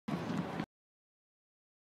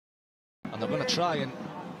And they're going to try and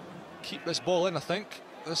keep this ball in, I think.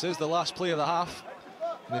 This is the last play of the half.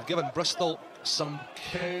 And they've given Bristol some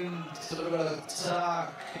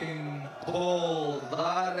counter-attacking ball.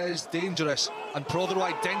 That is dangerous. And Protheroe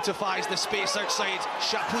identifies the space outside.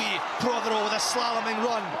 Chapuis, Protheroe with a slaloming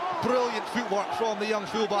run. Brilliant footwork from the young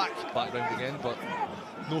fullback. Background again, but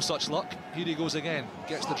no such luck. Here he goes again.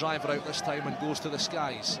 Gets the driver out this time and goes to the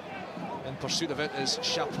skies. In pursuit of it is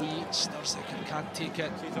Chapuis. Sturzig can't take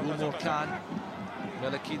it. Rumor can.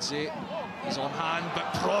 Melikidze, he's on hand, but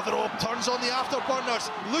Protheroe turns on the afterburners.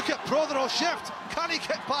 Look at Protheroe shift. Can he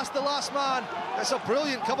get past the last man? It's a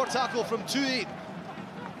brilliant cover tackle from 2-8.